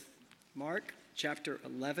Mark chapter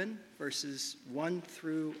 11, verses 1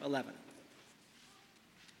 through 11.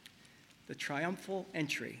 The triumphal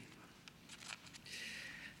entry.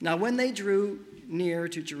 Now when they drew near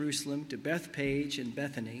to Jerusalem, to Bethphage and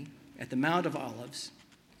Bethany, at the Mount of Olives,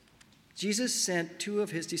 Jesus sent two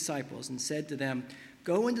of his disciples and said to them,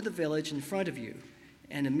 "Go into the village in front of you,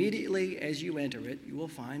 and immediately as you enter it, you will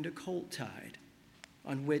find a colt tied,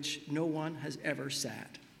 on which no one has ever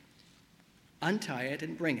sat. Untie it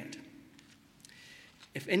and bring it.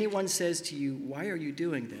 If anyone says to you, 'Why are you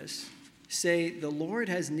doing this?' say, 'The Lord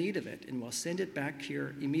has need of it, and will send it back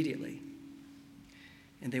here immediately.'"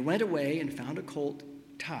 And they went away and found a colt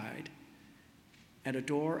tied at a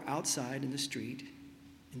door outside in the street,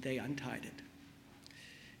 and they untied it.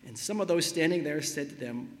 And some of those standing there said to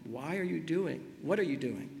them, What are you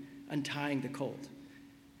doing, untying the colt?"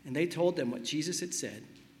 And they told them what Jesus had said,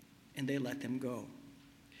 and they let them go.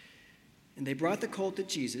 And they brought the colt to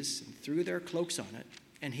Jesus and threw their cloaks on it,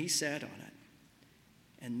 and he sat on it.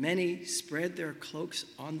 And many spread their cloaks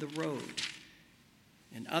on the road,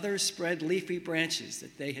 and others spread leafy branches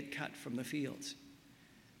that they had cut from the fields.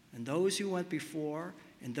 And those who went before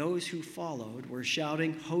and those who followed were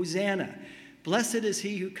shouting, "Hosanna! Blessed is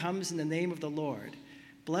he who comes in the name of the Lord.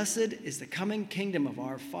 Blessed is the coming kingdom of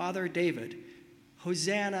our father David.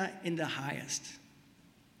 Hosanna in the highest."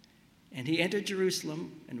 And he entered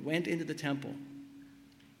Jerusalem and went into the temple.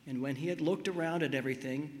 And when he had looked around at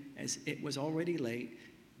everything, as it was already late,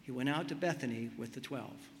 he went out to Bethany with the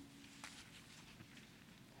 12.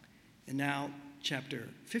 And now, chapter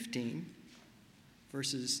 15,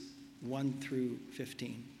 verses 1 through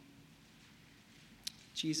 15.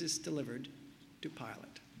 Jesus delivered to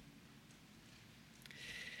Pilate.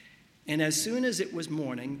 And as soon as it was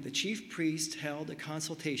morning, the chief priests held a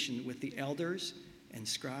consultation with the elders and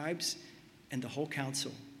scribes and the whole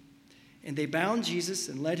council. And they bound Jesus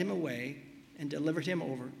and led him away and delivered him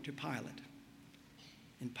over to Pilate.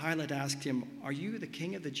 And Pilate asked him, "Are you the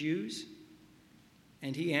king of the Jews?"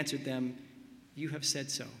 And he answered them, "You have said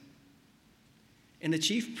so." And the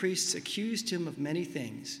chief priests accused him of many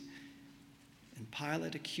things. And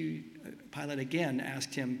Pilate again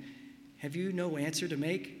asked him, "Have you no answer to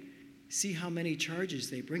make? See how many charges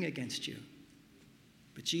they bring against you."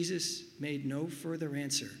 But Jesus made no further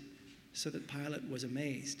answer, so that Pilate was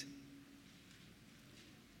amazed.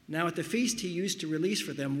 Now at the feast he used to release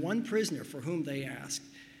for them one prisoner for whom they asked.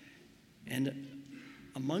 And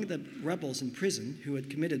among the rebels in prison who had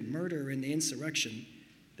committed murder in the insurrection,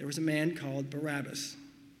 there was a man called Barabbas.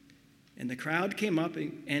 And the crowd came up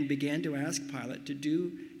and began to ask Pilate to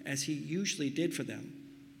do as he usually did for them.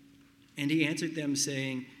 And he answered them,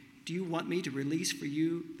 saying, "Do you want me to release for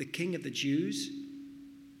you the king of the Jews?"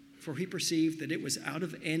 For he perceived that it was out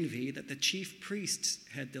of envy that the chief priests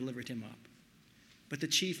had delivered him up. But the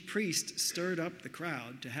chief priests stirred up the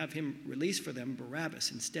crowd to have him release for them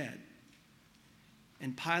Barabbas instead.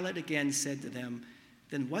 And Pilate again said to them,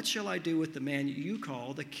 "Then what shall I do with the man you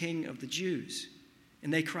call the king of the Jews?"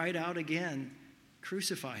 And they cried out again,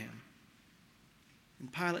 "Crucify him."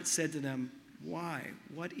 And Pilate said to them, "Why?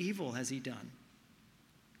 What evil has he done?"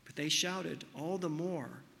 But they shouted all the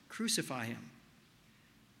more, "Crucify him."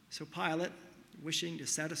 So Pilate, wishing to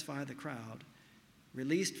satisfy the crowd,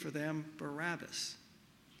 released for them Barabbas.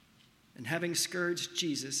 And having scourged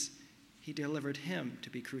Jesus, he delivered him to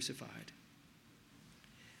be crucified.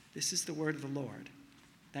 This is the word of the Lord.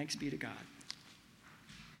 Thanks be to God.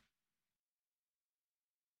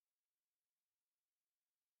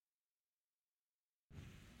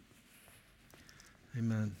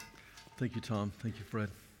 Amen. Thank you, Tom. Thank you,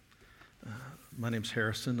 Fred. My name's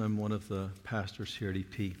Harrison. I'm one of the pastors here at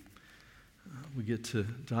EP. We get to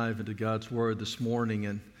dive into God's Word this morning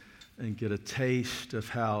and get a taste of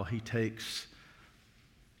how He takes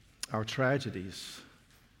our tragedies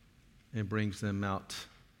and brings them out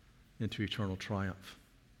into eternal triumph.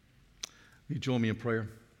 Will you join me in prayer?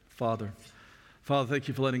 Father, thank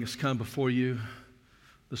you for letting us come before you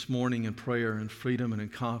this morning in prayer and freedom and in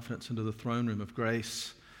confidence into the throne room of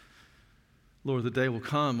grace. Lord, the day will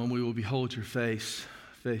come when we will behold your face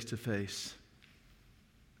to face.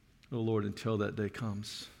 Oh, Lord, until that day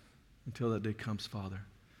comes, Father.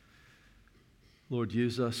 Lord,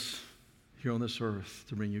 use us here on this earth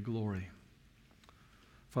to bring you glory.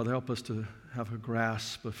 Father, help us to have a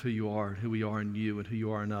grasp of who you are, and who we are in you, and who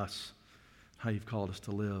you are in us, how you've called us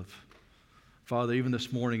to live. Father, even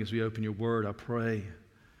this morning as we open your word, I pray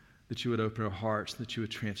that you would open our hearts, that you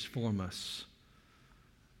would transform us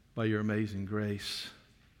by your amazing grace.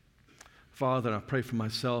 Father, I pray for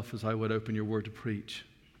myself as I would open your word to preach.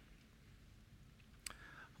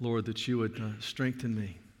 Lord, that you would strengthen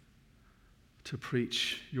me, to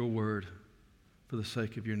preach your word for the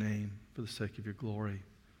sake of your name, for the sake of your glory.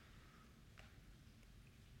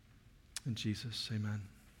 In Jesus, amen.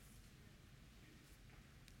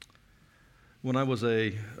 When I was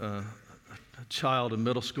a child in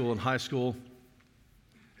middle school and high school,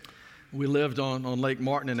 we lived on Lake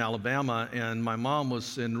Martin in Alabama, and my mom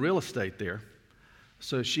was in real estate there.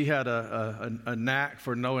 So she had a knack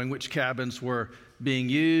for knowing which cabins were being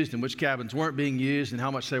used and which cabins weren't being used and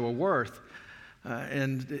how much they were worth.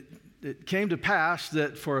 And it came to pass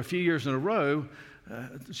that for a few years in a row,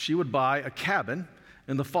 she would buy a cabin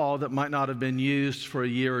in the fall that might not have been used for a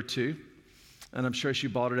year or two. And I'm sure she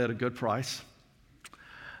bought it at a good price.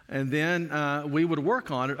 And then we would work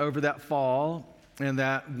on it over that fall and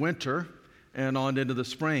that winter and on into the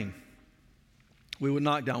spring. We would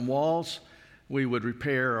knock down walls. We would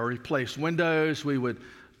repair or replace windows. We would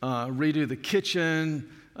redo the kitchen,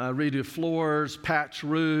 redo floors, patch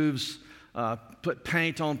roofs, put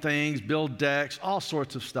paint on things, build decks, all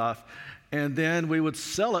sorts of stuff. And then we would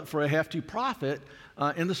sell it for a hefty profit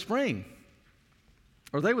in the spring.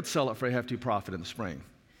 Or they would sell it for a hefty profit in the spring.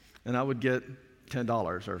 And I would get $10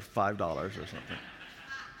 or $5 or something.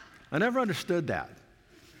 I never understood that.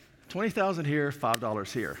 $20,000 here,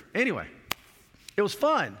 $5 here. Anyway, it was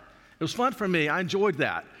fun. It was fun for me. I enjoyed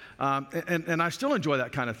that. And I still enjoy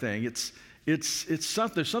that kind of thing. It's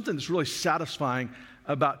something, there's something that's really satisfying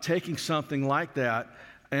about taking something like that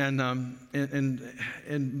and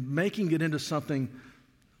making it into something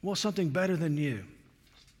better than you.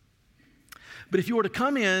 But if you were to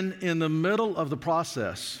come in the middle of the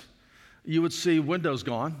process, you would see windows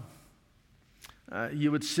gone.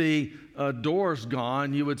 You would see doors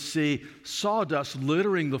gone. You would see sawdust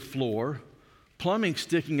littering the floor, plumbing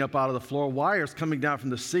sticking up out of the floor, wires coming down from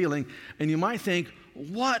the ceiling. And you might think,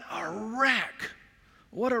 what a wreck!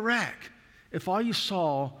 What a wreck! If all you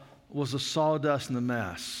saw was the sawdust and the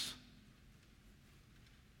mess.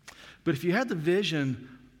 But if you had the vision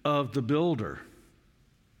of the builder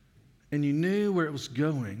and you knew where it was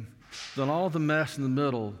going, then all the mess in the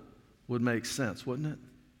middle would make sense, wouldn't it?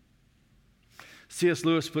 C.S.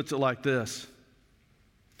 Lewis puts it like this.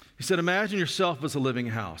 He said, imagine yourself as a living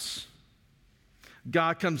house.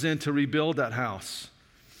 God comes in to rebuild that house.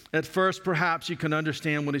 At first, perhaps you can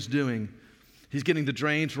understand what he's doing. He's getting the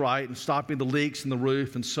drains right and stopping the leaks in the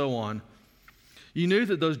roof and so on. You knew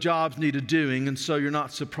that those jobs needed doing, and so you're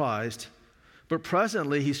not surprised. But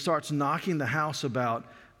presently, he starts knocking the house about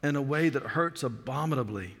in a way that hurts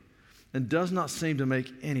abominably and does not seem to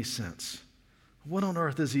make any sense. What on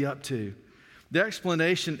earth is he up to? The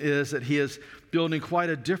explanation is that he is building quite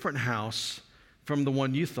a different house from the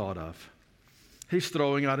one you thought of. He's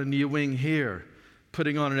throwing out a new wing here,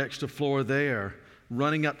 putting on an extra floor there,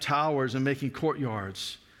 running up towers and making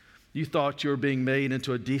courtyards. You thought you were being made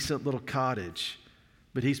into a decent little cottage,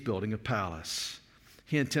 but he's building a palace.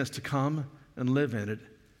 He intends to come and live in it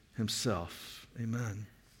himself. Amen.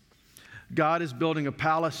 God is building a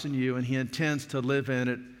palace in you, and he intends to live in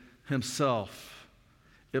it himself.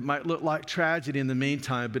 It might look like tragedy in the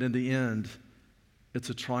meantime, but in the end, it's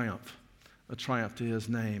a triumph to his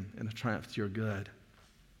name and a triumph to your good.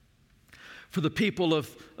 For the people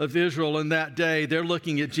of Israel in that day, they're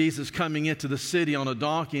looking at Jesus coming into the city on a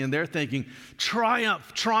donkey, and they're thinking,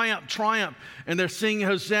 triumph, triumph, triumph. And they're singing,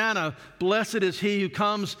 Hosanna, blessed is he who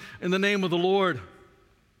comes in the name of the Lord.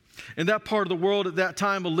 In that part of the world at that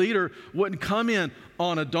time, a leader wouldn't come in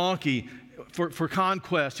on a donkey for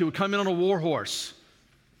conquest. He would come in on a war horse.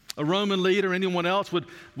 A Roman leader, anyone else,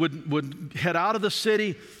 would head out of the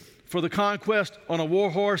city for the conquest on a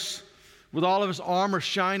war horse with all of his armor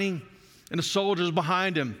shining and the soldiers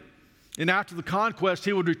behind him. And after the conquest,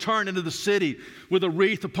 he would return into the city with a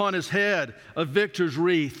wreath upon his head, a victor's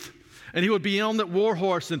wreath. And he would be on that war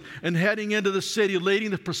horse and heading into the city,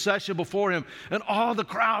 leading the procession before him. And all the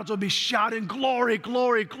crowds would be shouting, glory,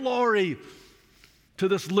 glory, glory to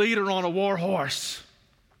this leader on a war horse.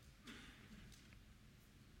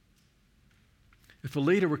 If a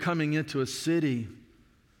leader were coming into a city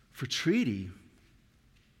for treaty,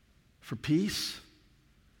 for peace,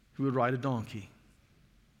 he would ride a donkey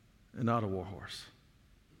and not a war horse.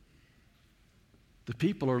 The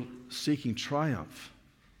people are seeking triumph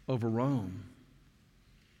over Rome,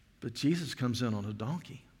 but Jesus comes in on a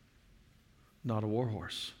donkey, not a war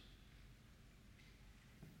horse.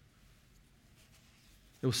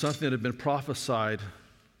 It was something that had been prophesied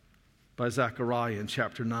by Zechariah in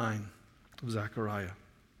chapter 9 of Zechariah.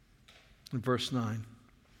 In verse 9,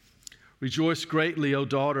 rejoice greatly, O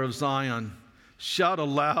daughter of Zion. Shout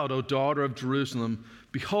aloud, O daughter of Jerusalem.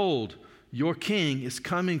 Behold, your king is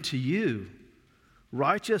coming to you.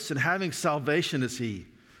 Righteous and having salvation is he,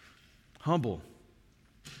 humble,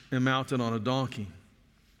 and mounted on a donkey,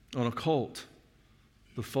 on a colt,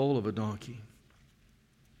 the foal of a donkey.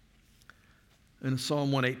 And in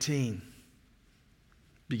Psalm 118,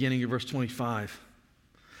 beginning in verse 25,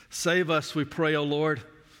 save us, we pray, O Lord.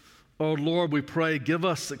 O Lord, we pray, give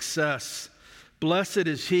us success. Blessed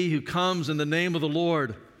is he who comes in the name of the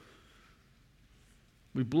Lord.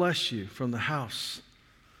 We bless you from the house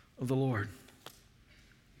of the Lord.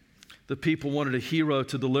 The people wanted a hero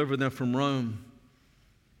to deliver them from Rome,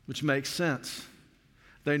 which makes sense.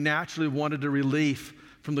 They naturally wanted a relief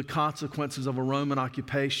from the consequences of a Roman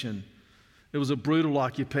occupation. It was a brutal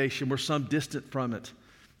occupation. We're some distant from it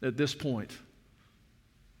at this point.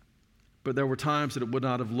 But there were times that it would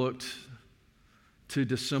not have looked too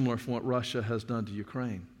dissimilar from what Russia has done to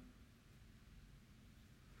Ukraine.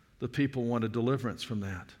 The people wanted deliverance from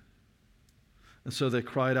that. And so they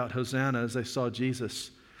cried out, Hosanna, as they saw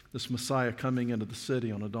Jesus, this Messiah, coming into the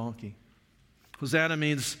city on a donkey. Hosanna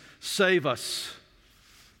means save us.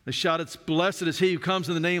 They shouted, blessed is he who comes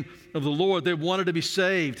in the name of the Lord. They wanted to be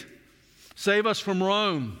saved. Save us from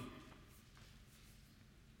Rome.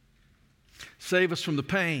 Save us from the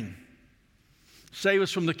pain. Save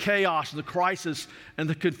us from the chaos and the crisis and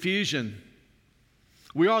the confusion.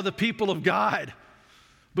 We are the people of God,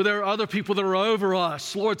 but there are other people that are over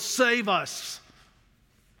us. Lord, save us.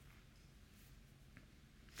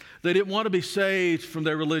 They didn't want to be saved from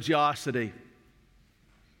their religiosity,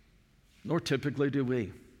 nor typically do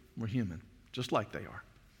we. We're human, just like they are.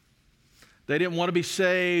 They didn't want to be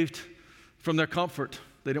saved from their comfort.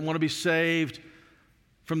 They didn't want to be saved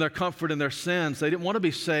from their comfort and their sins. They didn't want to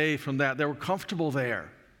be saved from that. They were comfortable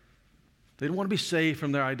there. They didn't want to be saved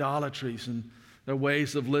from their idolatries and their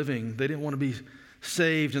ways of living. They didn't want to be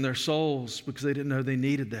saved in their souls because they didn't know they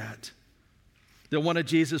needed that. They wanted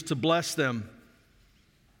Jesus to bless them.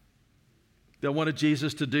 They wanted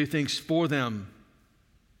Jesus to do things for them,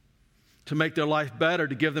 to make their life better,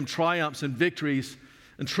 to give them triumphs and victories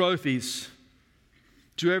and trophies.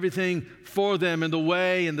 Do everything for them in the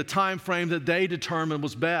way and the time frame that they determined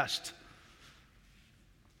was best.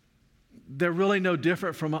 They're really no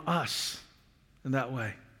different from us in that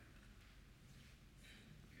way.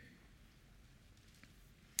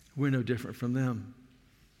 We're no different from them.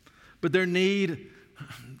 But their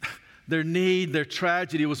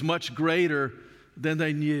tragedy was much greater than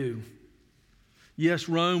they knew. Yes,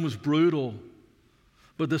 Rome was brutal,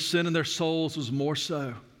 but the sin in their souls was more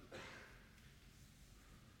so.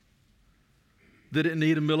 They didn't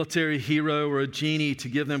need a military hero or a genie to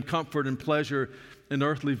give them comfort and pleasure and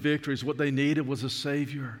earthly victories. What they needed was a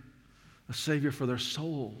Savior for their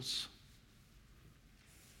souls.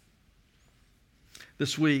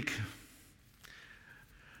 This week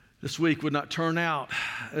would not turn out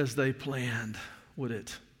as they planned, would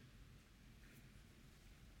it?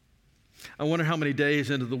 I wonder how many days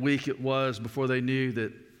into the week it was before they knew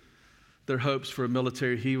that their hopes for a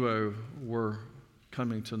military hero were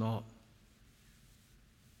coming to naught.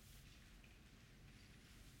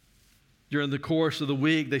 During the course of the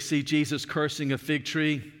week, they see Jesus cursing a fig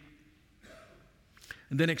tree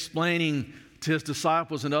and then explaining to his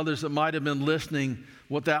disciples and others that might have been listening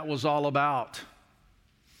what that was all about.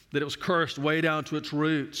 That it was cursed way down to its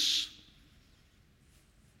roots.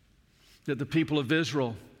 That the people of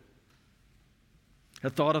Israel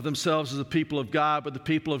had thought of themselves as the people of God, but the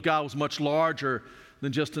people of God was much larger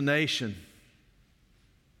than just a nation.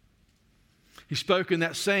 He spoke in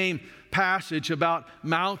that same passage about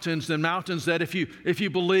mountains, and mountains that if you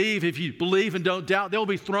believe and don't doubt, they'll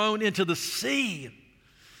be thrown into the sea.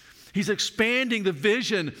 He's expanding the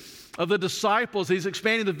vision of the disciples. He's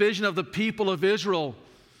expanding the vision of the people of Israel.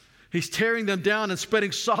 He's tearing them down and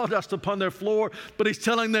spreading sawdust upon their floor, but he's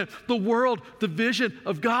telling them the world, the vision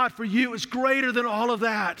of God for you is greater than all of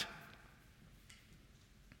that.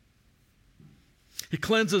 He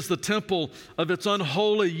cleanses the temple of its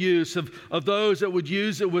unholy use, of those that would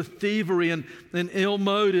use it with thievery and ill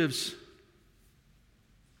motives.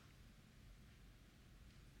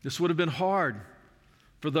 This would have been hard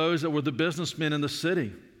for those that were the businessmen in the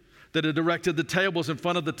city that had erected the tables in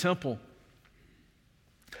front of the temple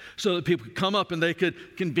so that people could come up and they could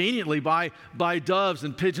conveniently buy doves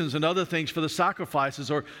and pigeons and other things for the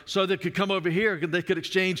sacrifices, or so they could come over here, they could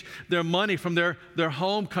exchange their money from their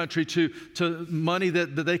home country to money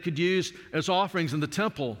that they could use as offerings in the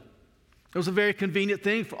temple. It was a very convenient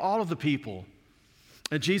thing for all of the people.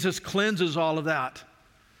 And Jesus cleanses all of that,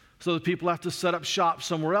 so the people have to set up shop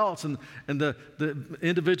somewhere else. And the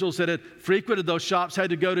individuals that had frequented those shops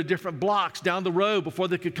had to go to different blocks down the road before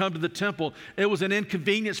they could come to the temple. It was an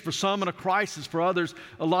inconvenience for some and a crisis for others,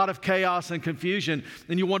 a lot of chaos and confusion.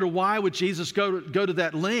 And you wonder, why would Jesus go to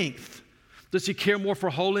that length Does he care more for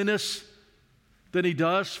holiness than he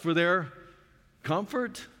does for their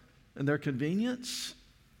comfort and their convenience?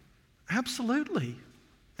 Absolutely.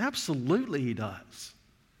 Absolutely he does.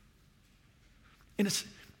 And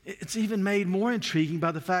it's even made more intriguing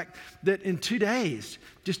by the fact that in 2 days,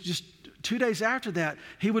 just 2 days after that,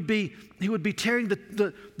 he would be tearing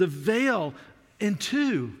the veil in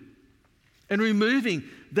two and removing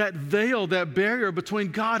that veil, that barrier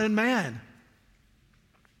between God and man.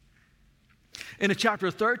 And in chapter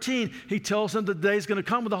 13, he tells them the day is going to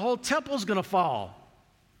come when the whole temple is going to fall.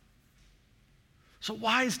 So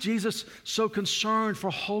why is Jesus so concerned for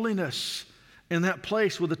holiness in that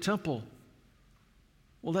place with the temple?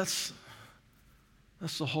 Well, that's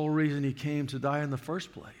the whole reason he came to die in the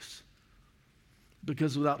first place.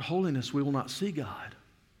 Because without holiness, we will not see God.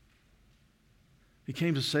 He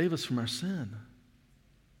came to save us from our sin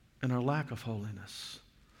and our lack of holiness.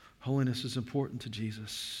 Holiness is important to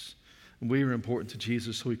Jesus. And we are important to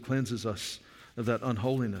Jesus, so he cleanses us of that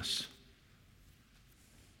unholiness.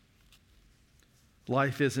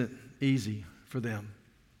 Life isn't easy for them.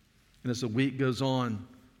 And as the week goes on,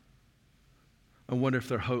 I wonder if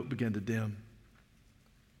their hope began to dim.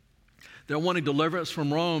 They're wanting deliverance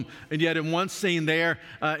from Rome, and yet in one scene there,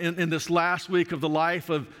 in this last week of the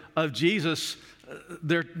life of Jesus,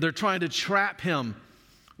 they're trying to trap him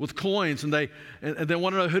with coins, and they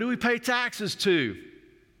want to know, who do we pay taxes to?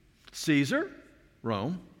 Caesar,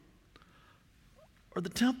 Rome, or the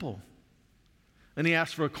temple? And he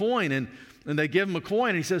asks for a coin, and they give him a coin,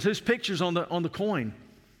 and he says, whose picture's on the coin?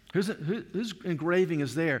 Whose engraving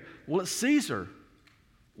is there? Well, it's Caesar.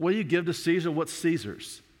 What do you give to Caesar? What's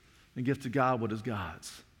Caesar's? And give to God what is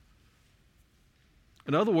God's.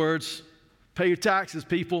 In other words, pay your taxes,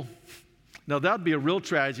 people. Now, that would be a real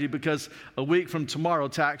tragedy because a week from tomorrow,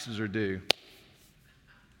 taxes are due.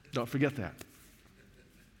 Don't forget that.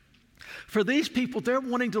 For these people, they're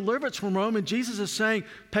wanting deliverance from Rome, and Jesus is saying,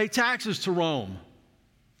 pay taxes to Rome.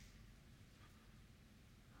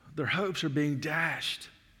 Their hopes are being dashed.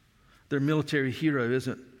 Their military hero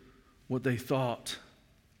isn't what they thought.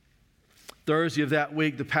 Thursday of that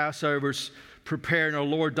week, the Passover's prepared, and our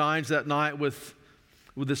Lord dines that night with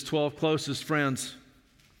his 12 closest friends,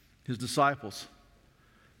 his disciples.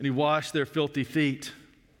 And he washed their filthy feet,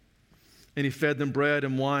 and he fed them bread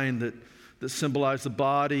and wine that symbolized the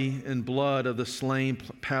body and blood of the slain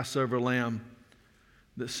Passover lamb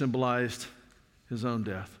that symbolized his own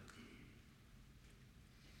death.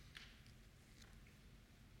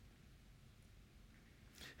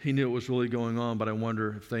 He knew what was really going on, but I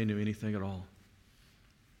wonder if they knew anything at all.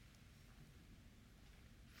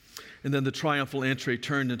 And then the triumphal entry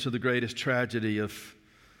turned into the greatest tragedy of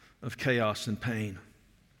chaos and pain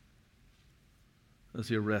as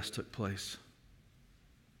the arrest took place.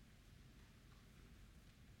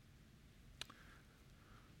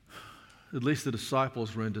 At least the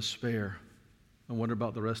disciples were in despair. I wonder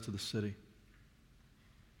about the rest of the city.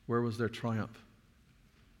 Where was their triumph?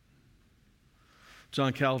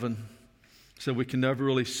 John Calvin said we can never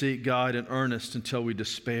really seek God in earnest until we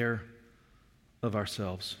despair of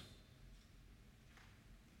ourselves.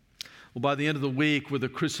 Well, by the end of the week, with the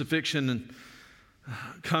crucifixion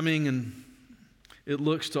coming, and it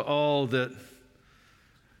looks to all that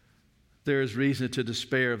there is reason to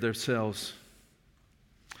despair of themselves.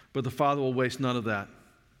 But the Father will waste none of that.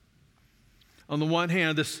 On the one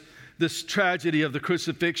hand, this tragedy of the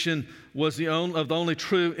crucifixion was the only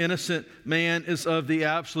true innocent man is of the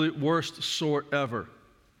absolute worst sort ever.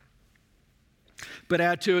 But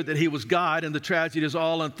add to it that he was God, and the tragedy is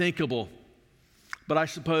all unthinkable. But I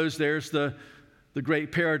suppose there's the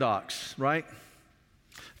great paradox, right?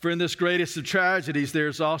 For in this greatest of tragedies,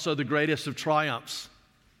 there's also the greatest of triumphs.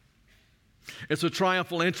 It's a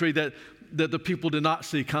triumphal entry that the people did not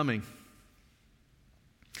see coming.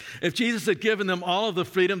 If Jesus had given them all of the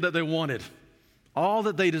freedom that they wanted, all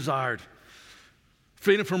that they desired,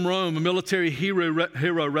 freedom from Rome, a military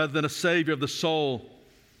hero rather than a savior of the soul,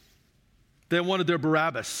 they wanted their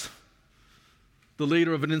Barabbas, the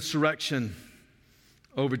leader of an insurrection,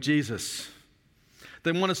 over Jesus.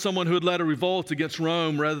 They wanted someone who had led a revolt against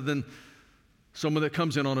Rome rather than someone that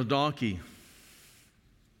comes in on a donkey.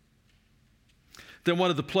 They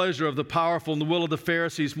wanted the pleasure of the powerful and the will of the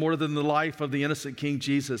Pharisees more than the life of the innocent King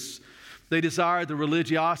Jesus. They desired the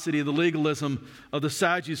religiosity and the legalism of the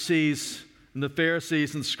Sadducees and the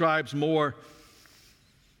Pharisees and the scribes more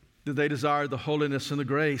than they desired the holiness and the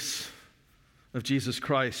grace of Jesus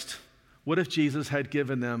Christ. What if Jesus had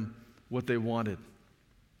given them what they wanted?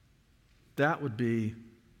 That would be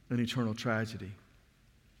an eternal tragedy.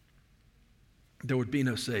 There would be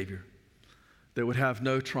no Savior. They would have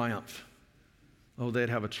no triumph. oh, they'd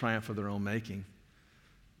have a triumph of their own making,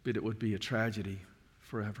 but it would be a tragedy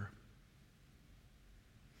forever.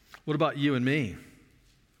 What about you and me?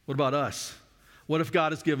 What about us? What if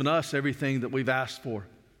God has given us everything that we've asked for,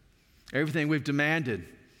 everything we've demanded,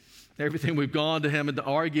 everything we've gone to Him and to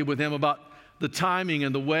argue with Him about the timing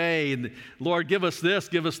and the way, and Lord, give us this,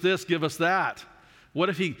 give us this, give us that. What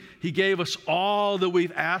if He gave us all that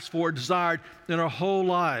we've asked for, desired in our whole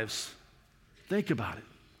lives? Think about it.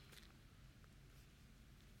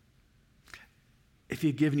 If He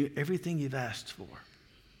had given you everything you've asked for,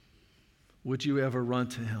 would you ever run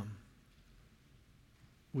to Him?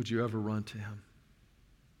 Would you ever run to Him?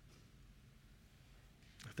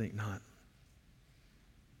 I think not.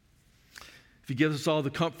 If He gives us all the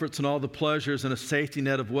comforts and all the pleasures and a safety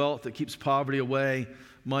net of wealth that keeps poverty away,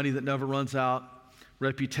 money that never runs out,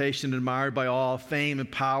 reputation admired by all, fame and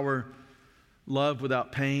power, love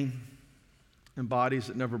without pain, and bodies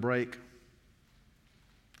that never break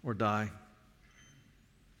or die,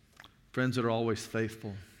 friends that are always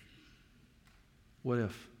faithful, what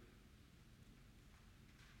if?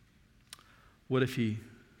 What if He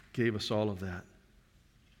gave us all of that?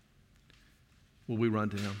 Will we run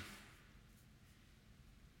to Him?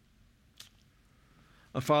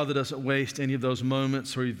 A Father doesn't waste any of those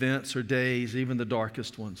moments or events or days, even the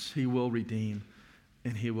darkest ones. He will redeem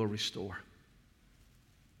and He will restore.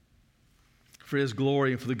 For His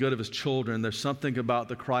glory and for the good of His children, there's something about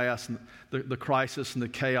the crisis and the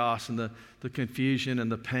chaos and the confusion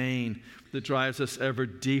and the pain that drives us ever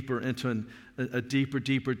deeper into a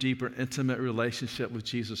deeper intimate relationship with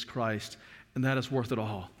Jesus Christ. And that is worth it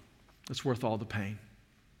all. It's worth all the pain.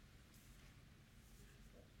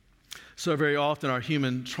 So very often our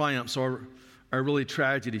human triumphs are really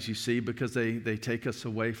tragedies, you see, because they take us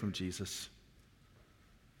away from Jesus.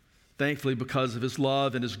 Thankfully, because of His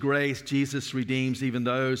love and His grace, Jesus redeems even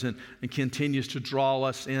those and continues to draw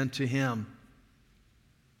us into Him.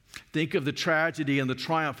 Think of the tragedy and the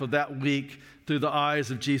triumph of that week through the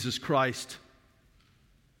eyes of Jesus Christ.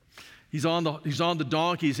 He's on the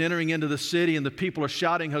donkey, He's entering into the city, and the people are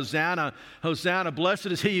shouting, Hosanna, Hosanna, blessed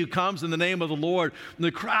is He who comes in the name of the Lord. And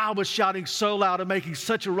the crowd was shouting so loud and making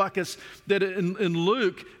such a ruckus that in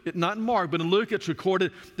Luke, not in Mark, but in Luke, it's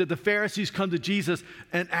recorded that the Pharisees come to Jesus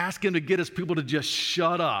and ask Him to get His people to just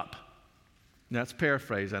shut up. And that's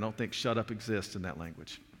paraphrased. I don't think shut up exists in that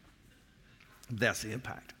language. That's the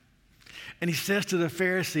impact. And He says to the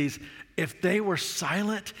Pharisees, if they were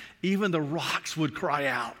silent, even the rocks would cry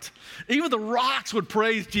out. Even the rocks would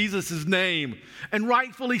praise Jesus' name, and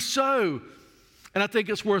rightfully so. And I think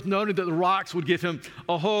it's worth noting that the rocks would give Him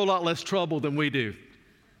a whole lot less trouble than we do.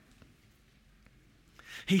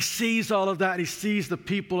 He sees all of that. He sees the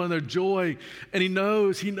people and their joy, and He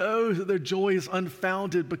knows that their joy is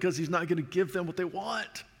unfounded because He's not going to give them what they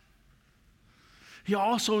want. He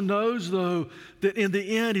also knows, though, that in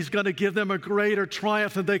the end, He's going to give them a greater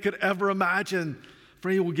triumph than they could ever imagine,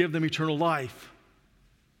 for He will give them eternal life.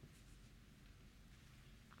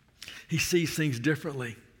 He sees things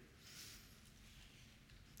differently.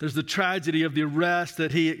 There's the tragedy of the arrest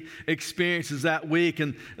that He experiences that week,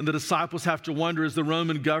 and the disciples have to wonder, is the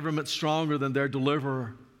Roman government stronger than their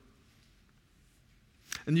deliverer?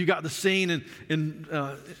 And you got the scene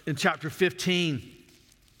in chapter 15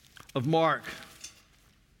 of Mark.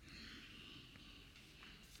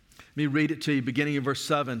 Let me read it to you, beginning in verse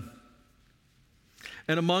 7.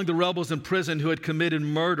 And among the rebels in prison who had committed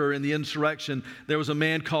murder in the insurrection, there was a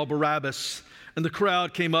man called Barabbas. And the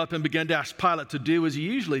crowd came up and began to ask Pilate to do as he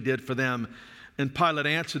usually did for them. And Pilate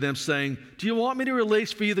answered them, saying, do you want me to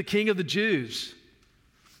release for you the king of the Jews?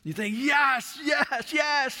 You think, yes.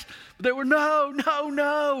 But they were, no.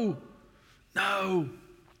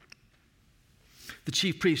 The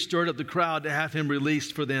chief priest stirred up the crowd to have him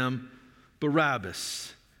released for them,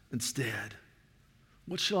 Barabbas instead.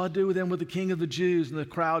 What shall I do with him, with the king of the Jews? And the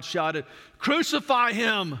crowd shouted, crucify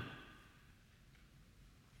him.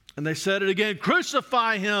 And they said it again,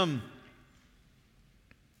 crucify him.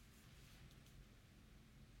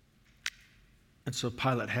 And so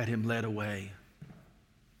Pilate had him led away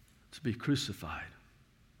to be crucified.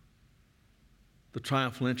 The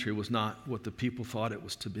triumphal entry was not what the people thought it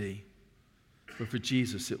was to be. But for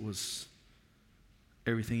Jesus, it was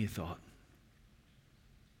everything He thought.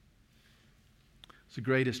 It's the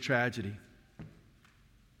greatest tragedy.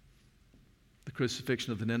 The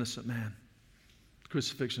crucifixion of an innocent man. The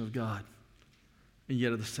crucifixion of God. And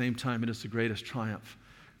yet at the same time, it is the greatest triumph.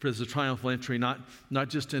 For it is a triumphal entry, not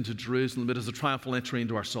just into Jerusalem, but it is a triumphal entry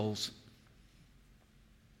into our souls.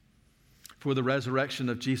 For the resurrection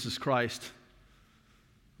of Jesus Christ,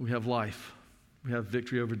 we have life. We have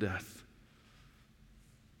victory over death.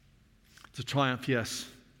 It's a triumph, yes,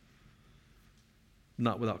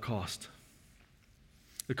 not without cost.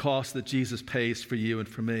 The cost that Jesus pays for you and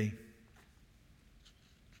for me.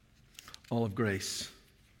 All of grace.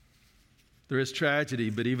 There is tragedy,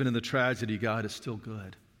 but even in the tragedy, God is still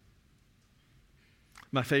good.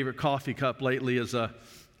 My favorite coffee cup lately is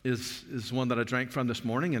one that I drank from this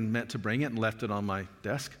morning and meant to bring it and left it on my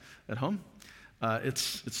desk at home.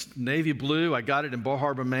 It's navy blue. I got it in Bar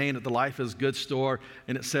Harbor, Maine at the Life is Good store,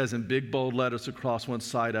 and it says in big bold letters across one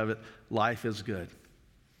side of it, "Life is good."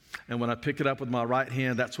 And when I pick it up with my right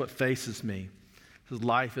hand, that's what faces me. It says,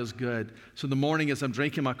 "Life is good." So in the morning as I'm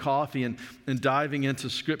drinking my coffee and diving into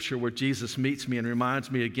Scripture where Jesus meets me and reminds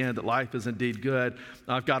me again that life is indeed good,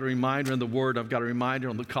 I've got a reminder in the Word, I've got a reminder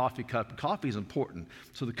on the coffee cup. Coffee is important.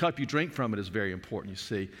 So the cup you drink from it is very important, you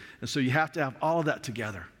see. And so you have to have all of that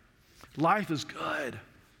together. Life is good.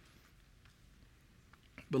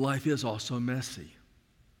 But life is also messy,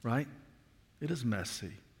 right? It is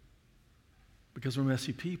messy because we're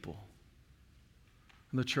messy people.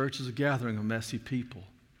 And the church is a gathering of messy people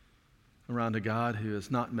around a God who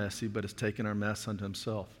is not messy but has taken our mess unto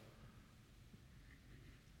himself.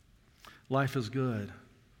 Life is good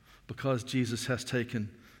because Jesus has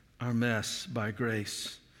taken our mess by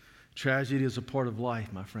grace. Tragedy is a part of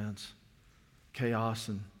life, my friends. Chaos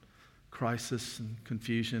and crisis and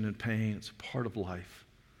confusion and pain, it's a part of life.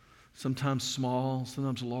 Sometimes small,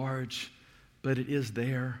 sometimes large, but it is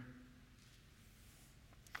there.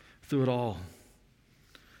 Through it all,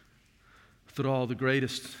 the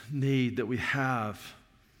greatest need that we have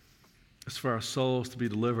is for our souls to be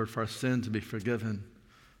delivered, for our sin to be forgiven,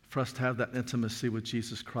 for us to have that intimacy with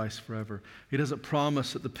Jesus Christ forever. He doesn't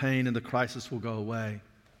promise that the pain and the crisis will go away,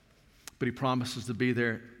 but he promises to be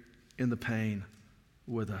there in the pain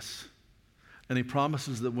with us. And he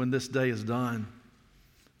promises that when this day is done,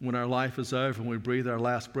 when our life is over, when we breathe our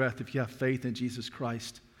last breath, if you have faith in Jesus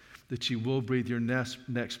Christ, that you will breathe your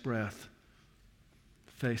next breath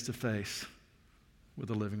face to face with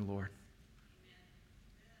the living Lord.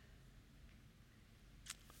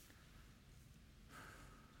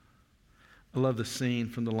 I love the scene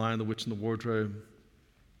from The Lion, the Witch, and the Wardrobe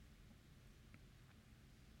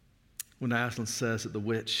when Aslan says that the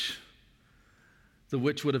witch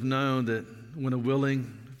would have known that when a willing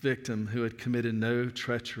victim who had committed no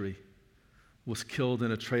treachery was killed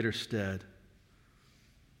in a traitor's stead,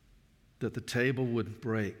 that the table would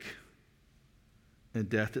break and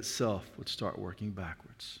death itself would start working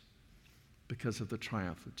backwards because of the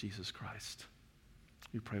triumph of Jesus Christ.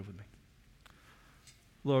 You pray with me.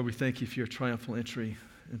 Lord, we thank you for your triumphal entry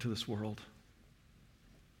into this world.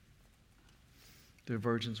 The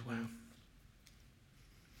virgin's womb.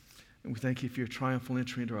 And we thank you for your triumphal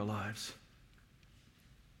entry into our lives.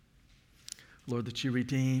 Lord, that you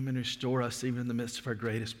redeem and restore us even in the midst of our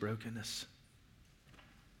greatest brokenness.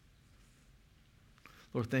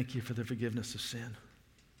 Lord, thank you for the forgiveness of sin.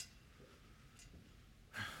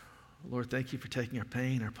 Lord, thank you for taking our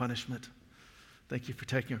pain, our punishment. Thank you for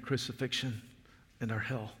taking our crucifixion and our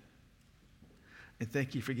hell. And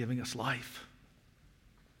thank you for giving us life.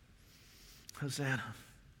 Hosanna.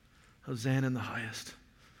 Hosanna in the highest.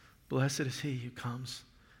 Blessed is he who comes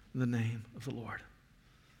in the name of the Lord.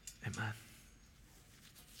 Amen.